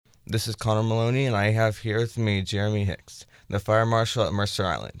This is Connor Maloney, and I have here with me Jeremy Hicks, the fire marshal at Mercer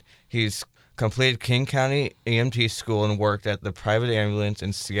Island. He's completed King County EMT school and worked at the private ambulance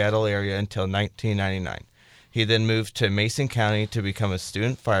in Seattle area until 1999. He then moved to Mason County to become a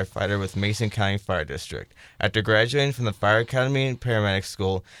student firefighter with Mason County Fire District. After graduating from the Fire Academy and Paramedic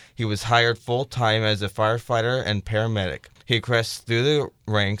School, he was hired full-time as a firefighter and paramedic. He progressed through the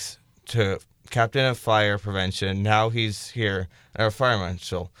ranks to captain of fire prevention. Now he's here at our fire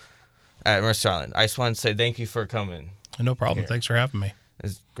marshal at Mercer Island. I just want to say thank you for coming. No problem. Here. Thanks for having me.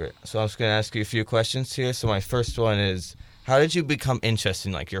 It's great. So I'm just going to ask you a few questions here. So my first one is, how did you become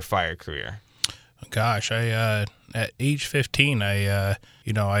interested in your fire career? Gosh, I at age 15, I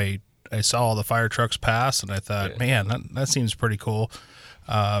saw all the fire trucks pass, and I thought, man, that seems pretty cool.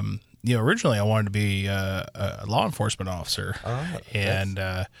 Originally I wanted to be a law enforcement officer, and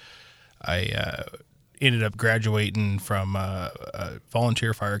I ended up graduating from a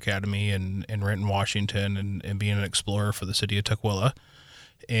volunteer fire academy in Renton, Washington, and being an explorer for the city of Tukwila,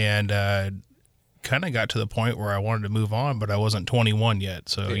 and kind of got to the point where I wanted to move on, but I wasn't 21 yet.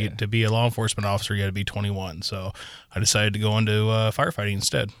 So to be a law enforcement officer, you got to be 21. So I decided to go into firefighting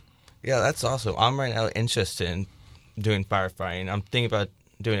instead. Yeah, that's awesome. I'm right now interested in doing firefighting. I'm thinking about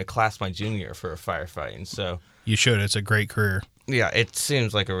doing a class my junior year for firefighting. So you should. It's a great career. Yeah, it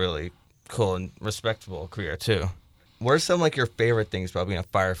seems like a really cool and respectable career too. What are some your favorite things about being a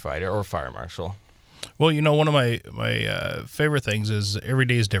firefighter or fire marshal? Well, one of my favorite things is every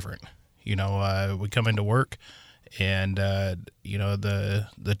day is different. We come into work, and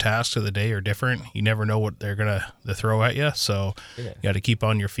the tasks of the day are different. You never know what they're gonna throw at you, so you got to keep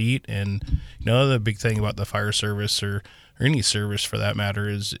on your feet. And the big thing about the fire service or any service for that matter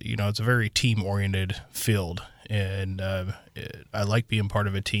is it's a very team oriented field, and I like being part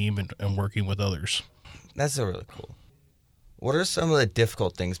of a team and working with others. That's really cool. What are some of the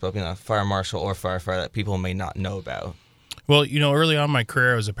difficult things about being a fire marshal or firefighter that people may not know about? Well, early on in my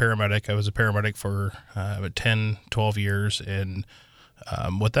career, I was a paramedic. I was a paramedic for about 10, 12 years. And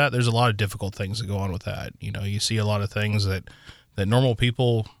with that, there's a lot of difficult things that go on with that. You see a lot of things that normal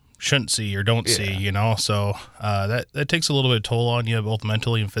people shouldn't see or don't see, So that takes a little bit of toll on you, both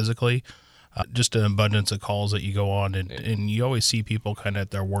mentally and physically. Just an abundance of calls that you go on. And you always see people kind of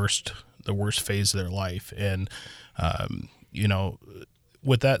at the worst phase of their life. And,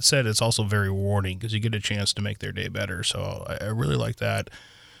 with that said, it's also very rewarding because you get a chance to make their day better. So I really like that.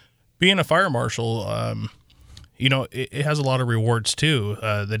 Being a fire marshal, it has a lot of rewards too.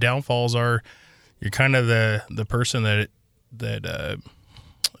 The downfalls are you're kind of the person that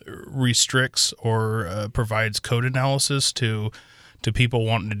restricts or provides code analysis to people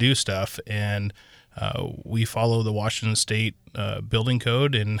wanting to do stuff. And we follow the Washington State building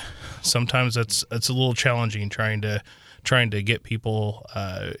code, and sometimes it's a little challenging trying to get people,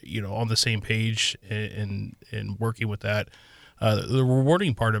 on the same page and working with that. The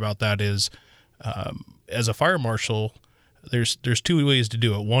rewarding part about that is, as a fire marshal, there's two ways to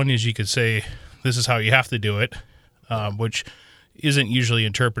do it. One is you could say, this is how you have to do it, which isn't usually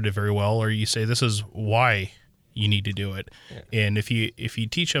interpreted very well, or you say, this is why you need to do it. Yeah. And if you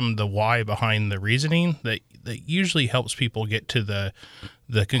teach them the why behind the reasoning, that usually helps people get to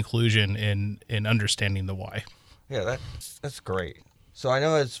the conclusion in understanding the why. Yeah, that's great. So I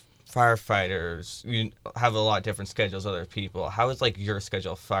know as firefighters, you have a lot of different schedules other people. How is your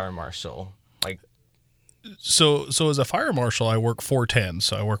schedule, fire marshal? So as a fire marshal, I work 4/10.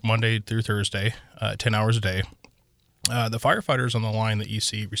 So I work Monday through Thursday, 10 hours a day. The firefighters on the line that you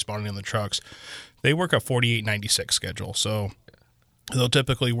see responding on the trucks, they work a 48-96 schedule. So they'll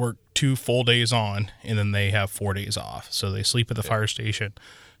typically work 2 full days on, and then they have 4 days off. So they sleep at the fire station,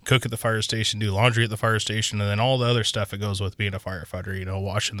 cook at the fire station, do laundry at the fire station, and then all the other stuff that goes with being a firefighter,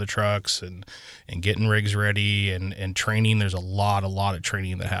 washing the trucks and getting rigs ready and training. There's a lot of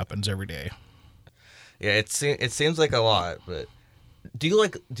training that happens every day. Yeah, it seems like a lot, but do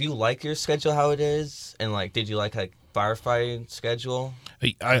you like your schedule how it is? And did you like firefighting schedule?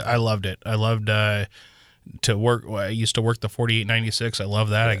 I loved it. I loved to work. I used to work the 48-96. I love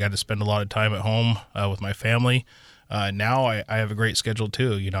that. Yeah. I got to spend a lot of time at home with my family. Now I have a great schedule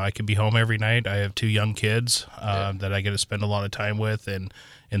too. I can be home every night. I have 2 young kids that I get to spend a lot of time with, and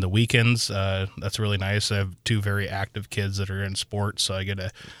in the weekends, that's really nice. I have 2 very active kids that are in sports, so I get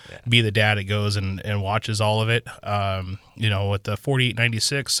to be the dad that goes and watches all of it. With the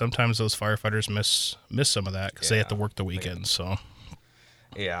 48-96, sometimes those firefighters miss some of that because they have to work the weekends. So,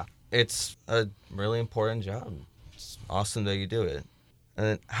 yeah, it's a really important job. It's awesome that you do it.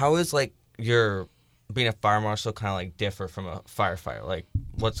 And how is your being a fire marshal kind of like differ from a firefighter? Like,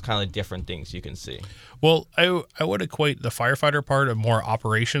 what's kind of different things you can see? Well, I would equate the firefighter part of more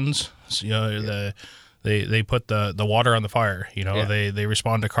operations. So, they put the water on the fire. They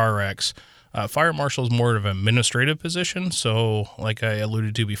respond to car wrecks. Fire marshal is more of an administrative position. So, like I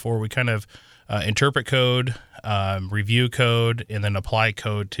alluded to before, we kind of interpret code, review code, and then apply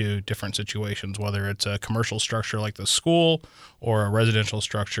code to different situations, whether it's a commercial structure like the school or a residential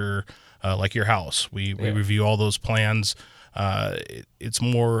structure like your house. We review all those plans. It's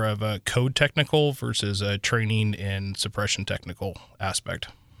more of a code technical versus a training and suppression technical aspect.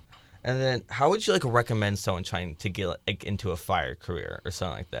 And then how would you recommend someone trying to get into a fire career or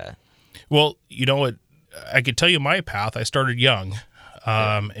something like that? Well, you know what? I could tell you my path. I started young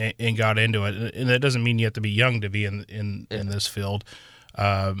and got into it. And that doesn't mean you have to be young to be in this field.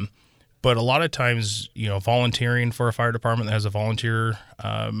 But a lot of times, volunteering for a fire department that has a volunteer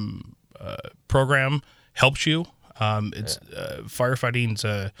program helps you. Firefighting's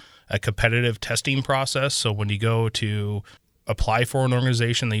a competitive testing process. So when you go to apply for an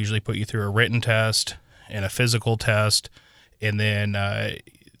organization, they usually put you through a written test and a physical test. And then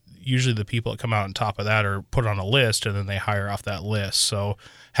usually the people that come out on top of that are put on a list, and then they hire off that list. So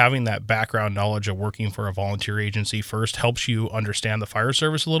having that background knowledge of working for a volunteer agency first helps you understand the fire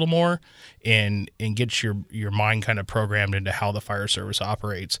service a little more and gets your mind kind of programmed into how the fire service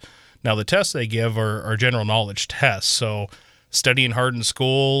operates. Now, the tests they give are general knowledge tests. So studying hard in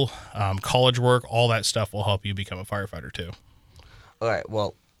school, college work, all that stuff will help you become a firefighter too. All right.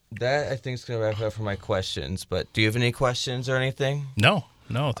 Well, that I think is going to wrap it up for my questions. But do you have any questions or anything? No.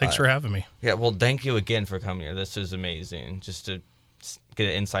 Thanks for having me. Yeah. Well, thank you again for coming here. This is amazing. Just to get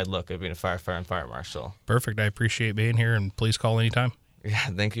an inside look at being a firefighter and fire marshal. Perfect. I appreciate being here, and please call anytime. Yeah.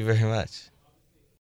 Thank you very much.